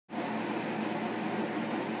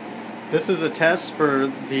This is a test for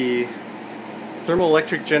the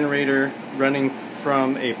thermoelectric generator running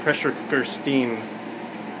from a pressure cooker steam.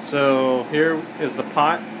 So here is the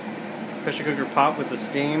pot, pressure cooker pot with the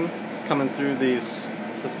steam coming through this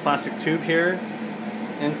plastic tube here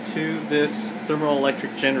into this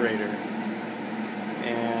thermoelectric generator.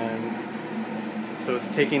 And so it's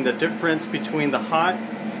taking the difference between the hot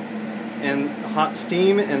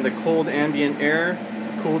steam and the cold ambient air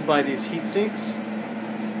cooled by these heat sinks.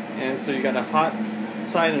 And so you got a hot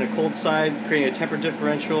side and a cold side, creating a temperature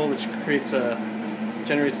differential, which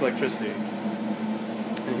generates electricity.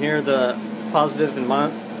 And here the positive and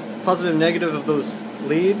negative of those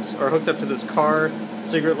leads are hooked up to this car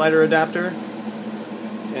cigarette lighter adapter.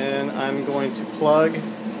 And I'm going to plug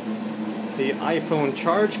the iPhone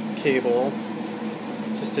charge cable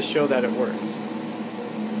just to show that it works.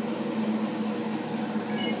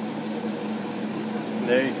 And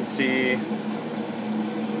there you can see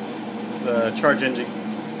the charge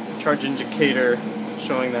indicator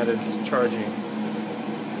showing that it's charging.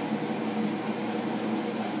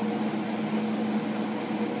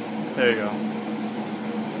 There you go.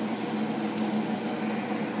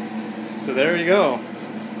 So there you go.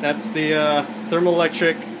 That's the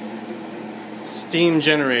thermoelectric steam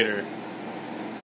generator.